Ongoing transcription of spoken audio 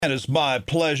And it's my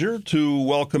pleasure to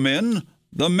welcome in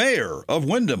the mayor of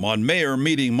Windham on Mayor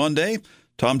Meeting Monday.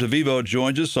 Tom DeVivo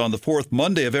joins us on the fourth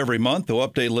Monday of every month to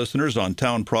update listeners on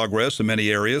town progress in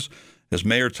many areas. As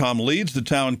Mayor, Tom leads the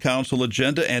town council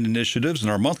agenda and initiatives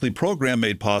in our monthly program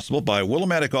made possible by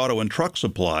Willimantic Auto and Truck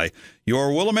Supply, your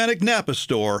Willimantic Napa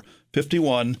store,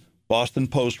 51 Boston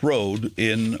Post Road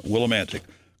in Willimantic.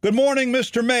 Good morning,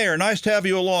 Mr. Mayor. Nice to have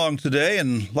you along today,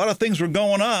 and a lot of things were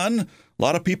going on. A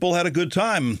lot of people had a good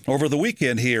time over the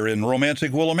weekend here in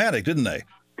romantic Willimantic, didn't they?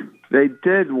 They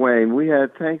did, Wayne. We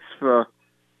had thanks for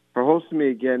hosting me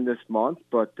again this month,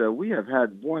 but we have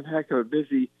had one heck of a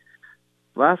busy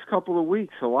last couple of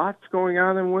weeks. A lot's going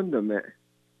on in Windham.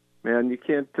 Man, you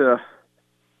can't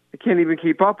even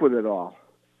keep up with it all.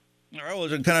 All right, well,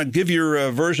 to kind of give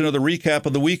your version of the recap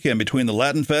of the weekend between the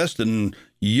Latin Fest and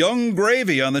Young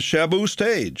Gravy on the Shabu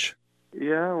stage.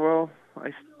 Yeah, well,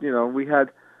 we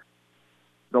had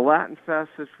the Latin Fest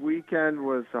this weekend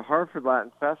was the Hartford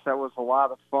Latin Fest. That was a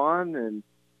lot of fun and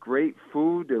great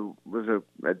food. It was a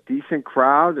decent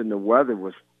crowd, and the weather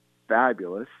was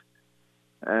fabulous.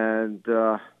 And,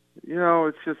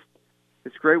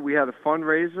 it's great. We had a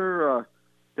fundraiser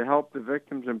to help the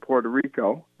victims in Puerto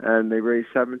Rico, and they raised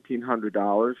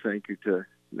 $1,700. Thank you to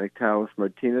Nick Talis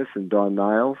Martinez and Dawn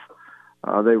Niles.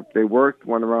 They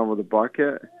went around with a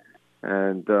bucket,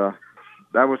 and that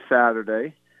was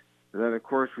Saturday. And then, of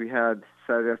course, we had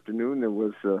Saturday afternoon, there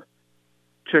was a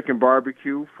chicken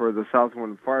barbecue for the South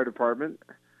Windham Fire Department.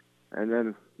 And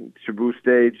then Shabu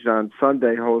Stage on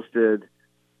Sunday hosted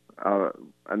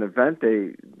an event.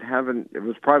 It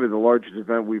was probably the largest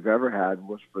event we've ever had,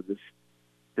 was for this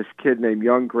kid named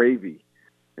Young Gravy.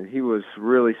 And he was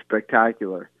really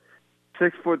spectacular.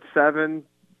 6'7"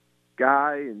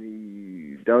 guy, and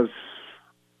he does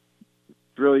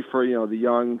really for, the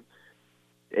young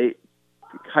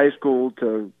high school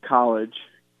to college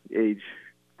age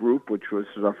group, which was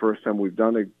our first time we've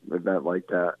done an event like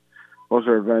that. Those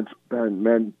are events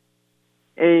been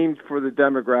aimed for the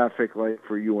demographic like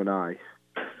for you and I.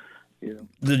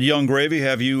 Did Young Gravy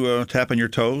have you tapping your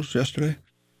toes yesterday?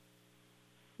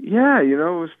 Yeah, it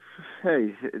was,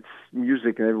 it's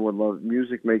music, and everyone loves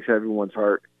music. Makes everyone's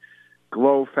heart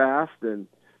glow fast, and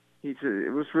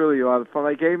it was really a lot of fun.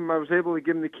 I was able to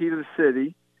give him the key to the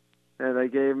city. And I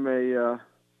gave him a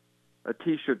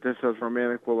T-shirt that says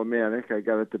 "Romantic Willimantic." I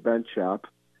got it at the bench shop.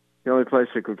 The only place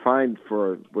I could find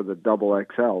with a double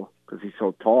XL, because he's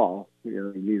so tall. He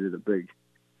needed a big.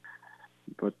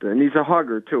 But and he's a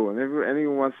hugger too. And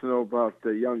anyone wants to know about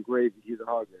the Young Gravy, he's a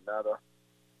hugger, not a.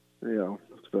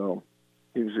 So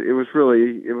it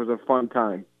was a fun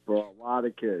time for a lot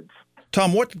of kids.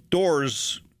 Tom, what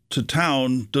doors to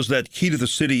town does that key to the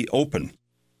city open?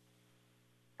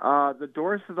 The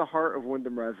doors to the heart of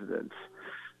Windham residents,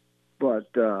 but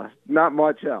not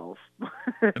much else.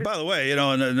 And by the way,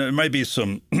 and there might be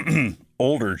some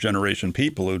older generation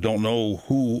people who don't know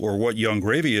who or what Young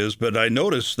Gravy is, but I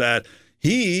noticed that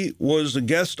he was a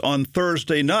guest on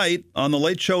Thursday night on The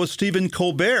Late Show with Stephen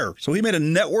Colbert. So he made a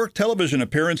network television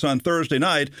appearance on Thursday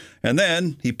night, and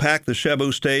then he packed the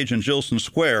Shabu stage in Gilson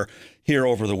Square here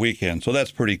over the weekend. So that's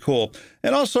pretty cool.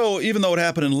 And also, even though it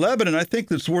happened in Lebanon, I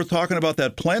think it's worth talking about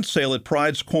that plant sale at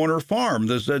Pride's Corner Farm.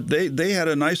 They had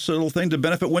a nice little thing to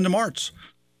benefit Windham Arts.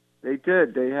 They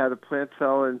did. They had a plant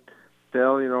sale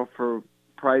for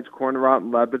Pride's Corner out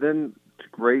in Lebanon. It's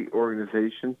a great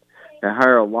organization. They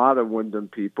hire a lot of Windham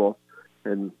people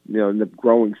in the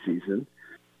growing season.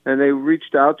 And they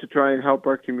reached out to try and help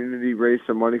our community raise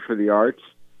some money for the arts.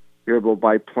 You're able to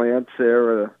buy plants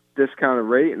there at a discounted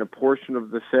rate, and a portion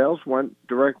of the sales went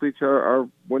directly to our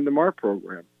Windham Art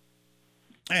program.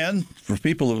 And for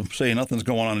people who say nothing's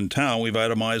going on in town, we've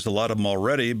itemized a lot of them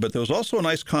already, but there was also a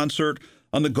nice concert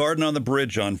on the Garden on the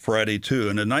Bridge on Friday, too,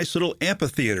 in a nice little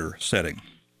amphitheater setting.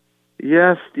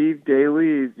 Yeah, Steve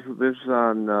Daly, who lives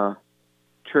on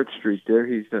Church Street there,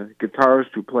 he's a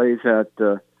guitarist who plays at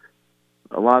a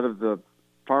lot of the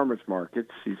farmers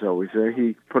markets. He's always there.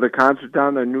 He put a concert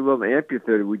down at a new little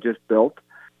amphitheater we just built.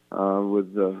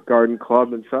 With the garden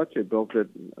club and such. They built it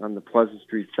on the Pleasant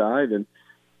Street side, and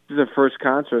this is the first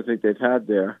concert I think they've had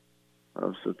there.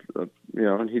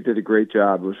 And he did a great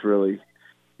job. It was really,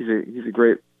 he's a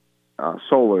great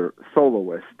soloist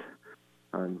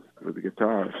with the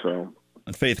guitar. So.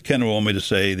 And Faith Ken will want me to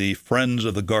say the Friends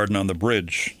of the Garden on the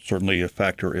Bridge, certainly a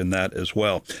factor in that as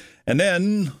well. And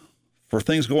then, for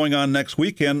things going on next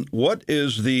weekend, what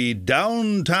is the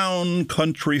Downtown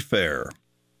Country Fair?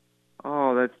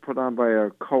 Oh, that's put on by a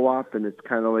co-op, and it's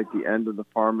kind of like the end of the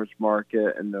farmers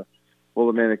market and the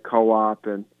Willimantic co-op,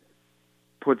 and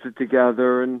puts it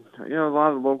together, and a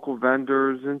lot of local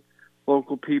vendors and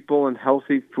local people and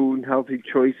healthy food and healthy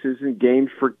choices and games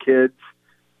for kids,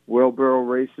 wheelbarrow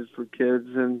races for kids,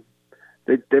 and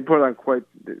they put on quite,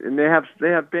 and they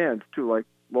have bands too, like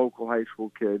local high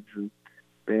school kids and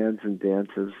bands and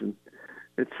dances, and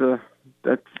it's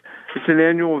an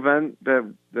annual event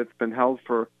that's been held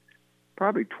for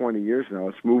probably 20 years now.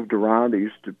 It's moved around. It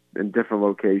used to in different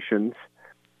locations.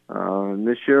 And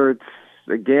this year it's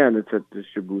at the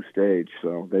Shabu stage.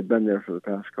 So they've been there for the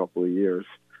past couple of years.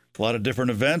 A lot of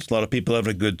different events, a lot of people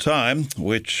having a good time,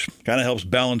 which kind of helps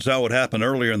balance out what happened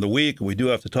earlier in the week. We do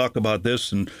have to talk about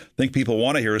this, and I think people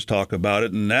want to hear us talk about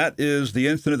it, and that is the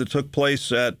incident that took place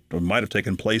might have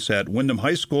taken place at Windham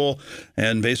High School,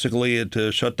 and basically it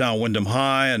shut down Windham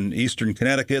High and Eastern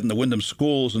Connecticut and the Windham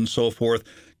schools and so forth.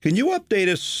 Can you update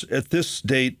us at this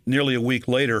date, nearly a week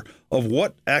later, of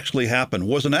what actually happened?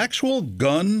 Was an actual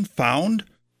gun found?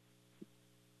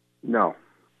 No.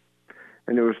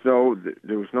 And there was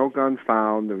no gun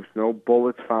found. There was no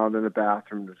bullets found in the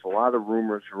bathroom. There's a lot of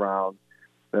rumors around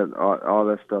that all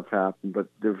that stuff happened, but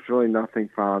there was really nothing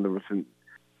found. There was an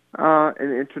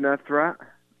internet threat,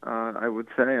 I would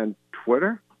say, on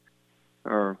Twitter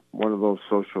or one of those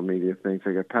social media things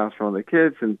that get passed around the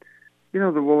kids. And the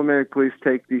Willimantic police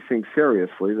take these things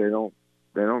seriously. They don't.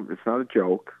 It's not a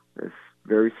joke. It's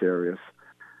very serious.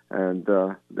 And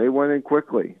they went in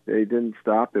quickly. They didn't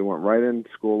stop. They went right in,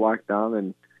 school locked down,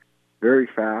 and very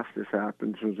fast this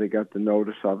happened as soon as they got the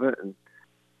notice of it. And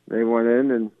they went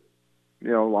in and,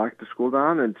 locked the school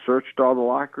down and searched all the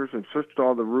lockers and searched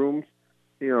all the rooms.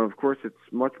 Of course, it's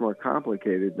much more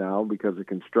complicated now because of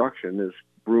construction. There's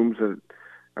rooms that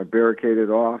are barricaded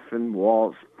off and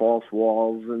false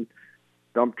walls, and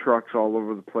dump trucks all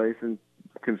over the place and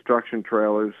construction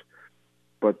trailers.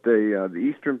 But the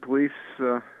Eastern Police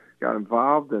got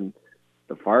involved, and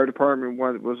the fire department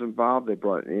was involved. They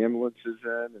brought ambulances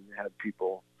in, and they had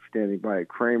people standing by at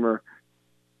Kramer.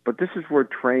 But this is where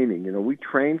training, we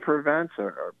train for events.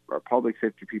 Our public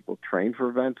safety people train for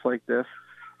events like this,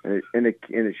 and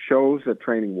it shows that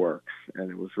training works. And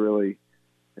it was really,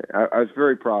 I was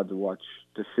very proud to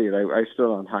see it. I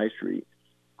stood on High Street.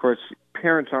 Of course,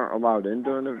 parents aren't allowed in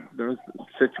during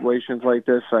situations like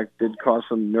this. That did cause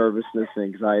some nervousness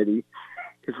and anxiety,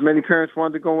 because many parents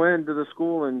wanted to go into the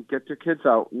school and get their kids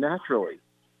out naturally.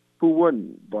 Who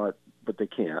wouldn't? But they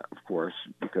can't, of course,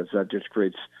 because that just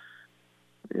creates,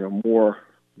 more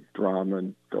drama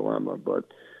and dilemma. But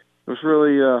it was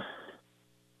really,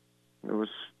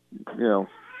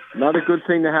 not a good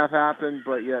thing to have happen,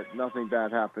 but yet nothing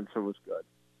bad happened, so it was good.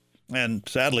 And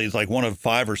sadly, it's like one of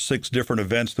 5 or 6 different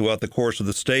events throughout the course of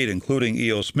the state, including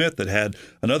E.O. Smith, that had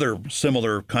another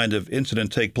similar kind of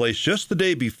incident take place just the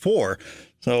day before.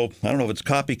 So I don't know if it's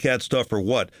copycat stuff or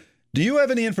what. Do you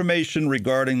have any information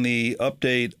regarding the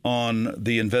update on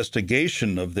the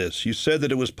investigation of this? You said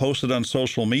that it was posted on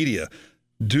social media.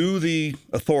 Do the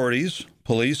authorities,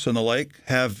 police and the like,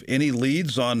 have any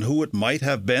leads on who it might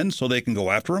have been so they can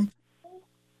go after him?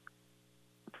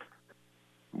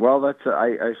 Well, I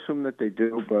assume that they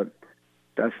do, but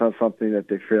that's not something that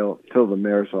they fill the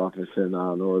mayor's office in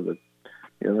on, or that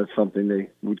that's something they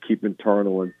would keep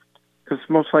internal, and because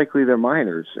most likely they're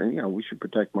minors, and we should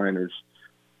protect minors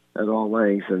at all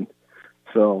lengths, and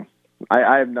so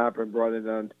I have not been brought in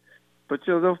on, but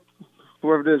whoever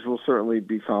it is will certainly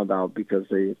be found out, because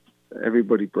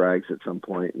everybody brags at some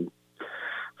point, and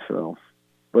so,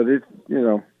 but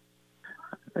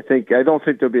I don't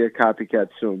think there'll be a copycat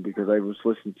soon, because I was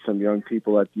listening to some young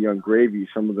people at the Young Gravy,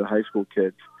 some of the high school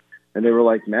kids, and they were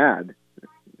like mad.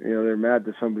 They're mad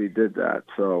that somebody did that.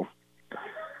 So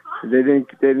they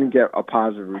didn't get a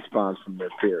positive response from their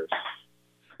peers.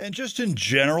 And just in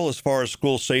general, as far as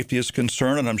school safety is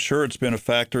concerned, and I'm sure it's been a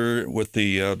factor with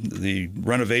the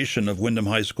renovation of Windham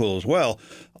High School as well,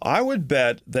 I would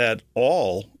bet that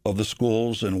all of the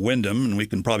schools in Windham, and we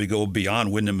can probably go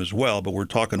beyond Windham as well, but we're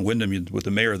talking Windham with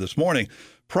the mayor this morning,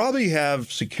 probably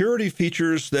have security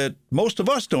features that most of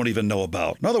us don't even know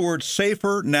about. In other words,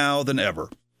 safer now than ever.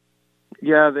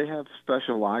 Yeah, they have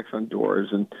special locks on doors,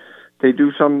 and they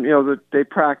do some, they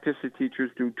practice, the teachers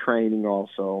do training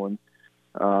also, and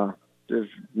there's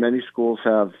many schools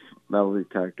have metal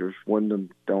detectors. Windham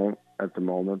don't at the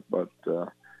moment, but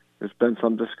there's been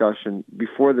some discussion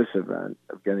before this event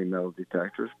of getting metal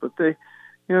detectors. But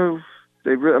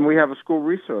and we have a school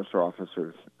resource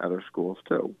officers at our schools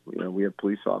too. We have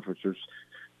police officers.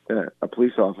 A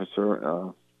police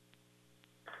officer.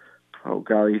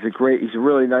 He's a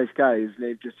really nice guy. His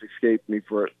name just escaped me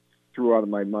threw out of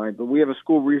my mind. But we have a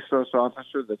school resource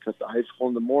officer that's at the high school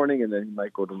in the morning, and then he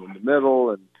might go to in the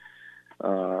middle, and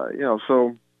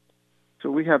so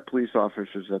we have police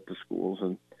officers at the schools,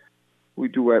 and we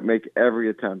do make every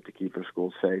attempt to keep our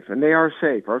schools safe, and they are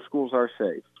safe. Our schools are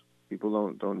safe.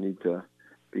 People don't need to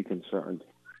be concerned.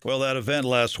 Well, that event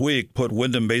last week put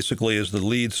Windham basically as the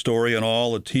lead story in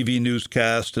all the TV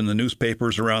newscasts and the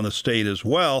newspapers around the state as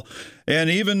well, and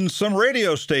even some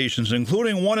radio stations,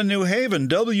 including one in New Haven,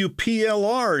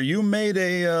 WPLR. You made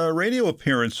a radio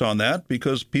appearance on that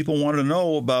because people wanted to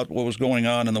know about what was going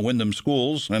on in the Windham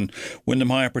schools and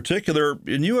Windham High in particular.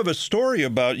 And you have a story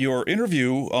about your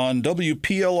interview on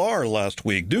WPLR last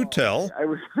week. Do tell.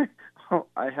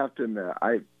 I have to admit,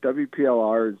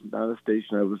 WPLR is not a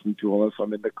station I listen to unless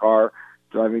I'm in the car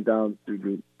driving down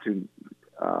to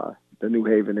the New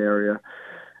Haven area.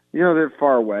 They're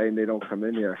far away and they don't come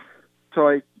in here.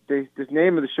 So the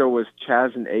name of the show was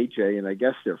Chaz and AJ, and I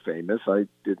guess they're famous. I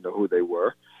didn't know who they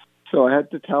were. So I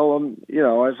had to tell them, I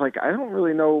was like, I don't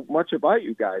really know much about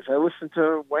you guys. I listened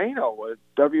to Wayno at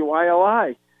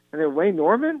WILI. And they're, Wayne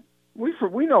Norman? We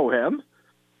know him.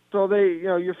 So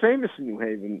you're famous in New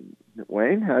Haven,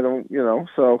 Wayne. I don't,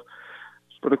 so,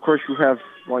 but of course you have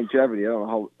longevity. I don't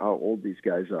know how old these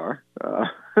guys are. So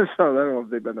I don't know if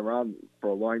they've been around for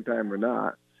a long time or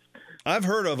not. I've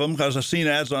heard of them because I've seen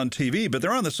ads on TV, but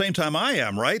they're on the same time I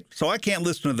am, right? So I can't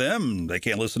listen to them. They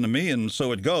can't listen to me, and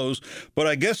so it goes. But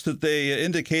I guess that they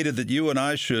indicated that you and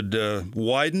I should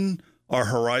widen our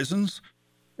horizons.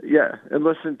 Yeah, and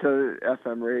listen to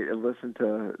FM radio and listen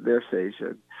to their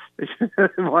station.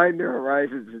 Widen their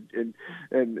horizons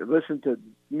and listen to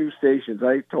new stations.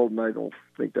 I told them I don't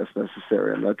think that's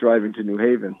necessary. I'm not driving to New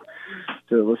Haven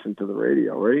to listen to the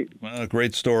radio, right? Well,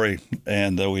 great story.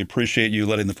 And we appreciate you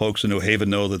letting the folks in New Haven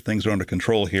know that things are under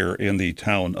control here in the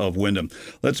town of Windham.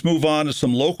 Let's move on to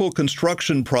some local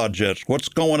construction projects. What's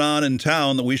going on in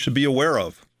town that we should be aware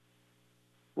of?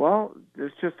 Well,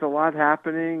 there's just a lot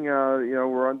happening.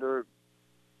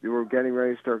 We're getting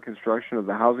ready to start construction of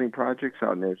the housing projects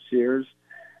out near Sears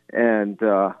and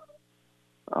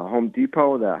Home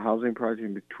Depot, that housing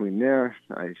project between there.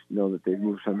 I know that they've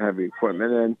moved some heavy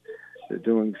equipment in. They're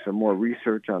doing some more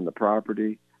research on the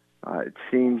property. It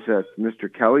seems that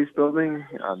Mr. Kelly's building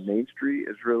on Main Street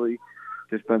is really,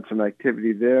 there's been some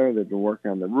activity there. They've been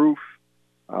working on the roof.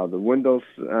 The windows,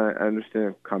 I understand,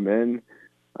 have come in.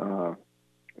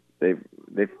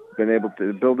 They've been able to,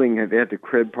 the building, they had to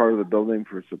crib part of the building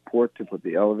for support to put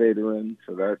the elevator in,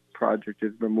 so that project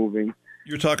has been moving.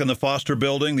 You're talking the Foster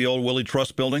building, the old Willie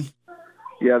Trust building?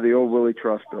 Yeah, the old Willie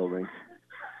Trust building.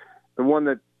 The one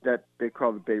that they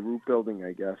call the Beirut building,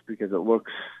 I guess, because it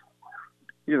looks,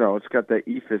 it's got that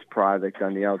EFIS product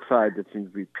on the outside that seems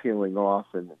to be peeling off,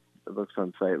 and it looks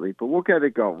unsightly. But we'll get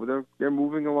it going. They're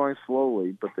moving along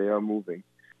slowly, but they are moving.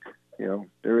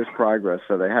 There is progress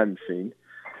that I hadn't seen.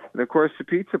 And, of course, the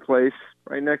pizza place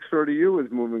right next door to you is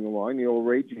moving along, the old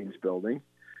Ray Jeans building.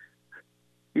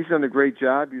 He's done a great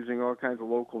job using all kinds of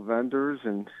local vendors.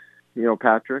 And,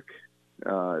 Patrick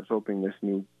is opening this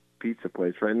new pizza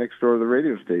place right next door to the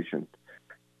radio station.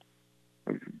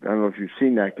 I don't know if you've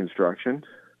seen that construction.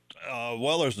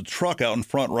 Well, there's a truck out in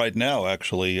front right now,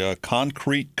 actually, a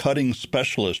concrete cutting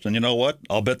specialist. And you know what?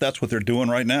 I'll bet that's what they're doing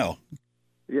right now.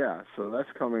 Yeah, so that's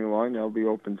coming along. They'll be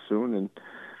open soon, and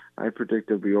I predict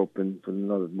they'll be open for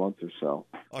another month or so.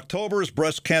 October is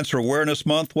Breast Cancer Awareness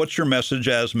Month. What's your message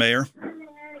as mayor?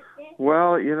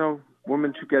 Well,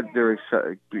 women should get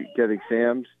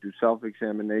exams, do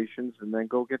self-examinations, and then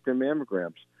go get their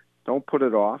mammograms. Don't put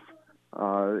it off.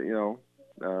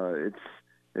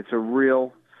 It's a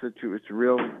real situation. It's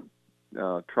real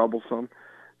troublesome,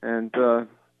 and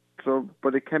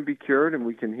but it can be cured, and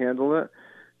we can handle it.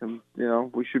 And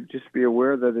we should just be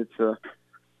aware that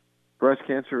breast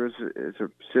cancer is a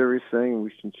serious thing, and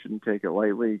we shouldn't take it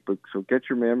lightly. But so get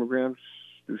your mammograms,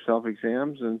 do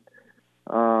self-exams, and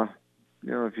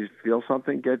if you feel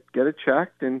something, get it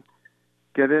checked and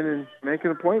get in and make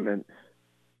an appointment.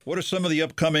 What are some of the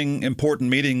upcoming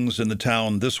important meetings in the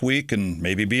town this week and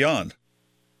maybe beyond?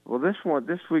 Well, this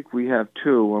week we have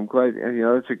two. I'm glad.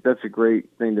 That's a great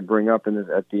thing to bring up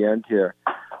at the end here.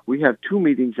 We have two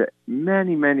meetings that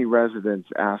many residents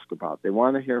ask about. They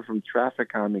want to hear from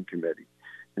Traffic Calming Committee.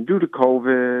 And due to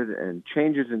COVID and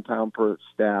changes in town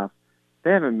staff,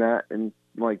 they haven't met in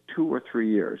like 2 or 3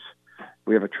 years.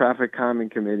 We have a Traffic Calming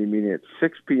Committee meeting at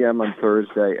 6 p.m. on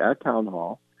Thursday at Town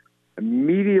Hall.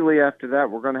 Immediately after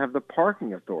that, we're going to have the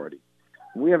Parking Authority.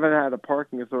 We haven't had a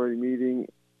Parking Authority meeting,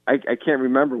 I can't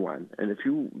remember when. And if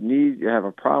you have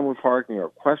a problem with parking or a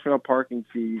question about parking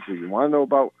fees, or you want to know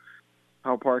about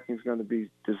how parking is going to be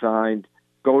designed,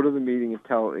 go to the meeting and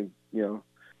tell, and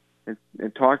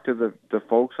talk to the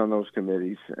folks on those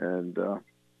committees. And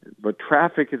but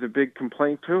traffic is a big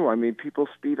complaint too. I mean, people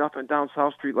speed up and down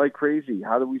South Street like crazy.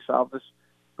 How do we solve this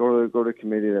go to a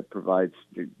committee that provides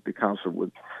the council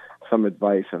with some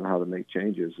advice on how to make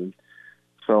changes. And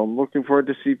so I'm looking forward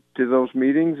to those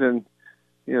meetings, and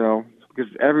because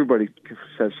everybody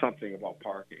says something about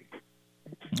parking.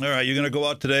 All right, you're going to go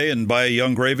out today and buy a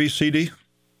Young Gravy CD?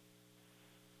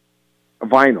 A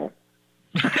vinyl.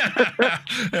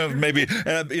 Maybe,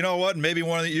 you know what? Maybe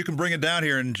you can bring it down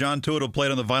here, and John Tewitt will play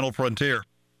it on the Vinyl Frontier.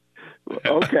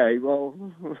 Okay, well,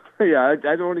 yeah,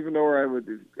 I don't even know where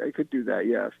I could do that,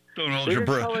 yes. Don't hold they your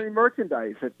didn't breath. sell any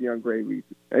merchandise at the Young Gravy.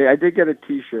 I did get a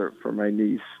T-shirt for my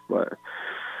niece, but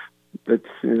that's,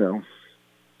 but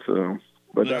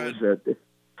that was it.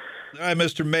 All right,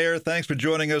 Mr. Mayor, thanks for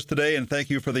joining us today, and thank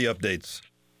you for the updates.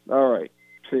 All right,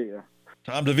 see ya.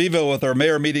 Tom DeVivo with our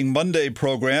Mayor Meeting Monday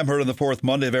program, heard on the fourth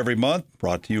Monday of every month,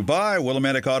 brought to you by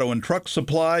Willimantic Auto and Truck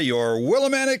Supply, your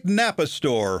Willimantic Napa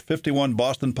store, 51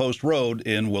 Boston Post Road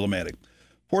in Willimantic.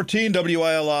 14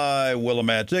 WILI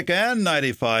Willimantic and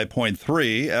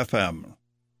 95.3 FM.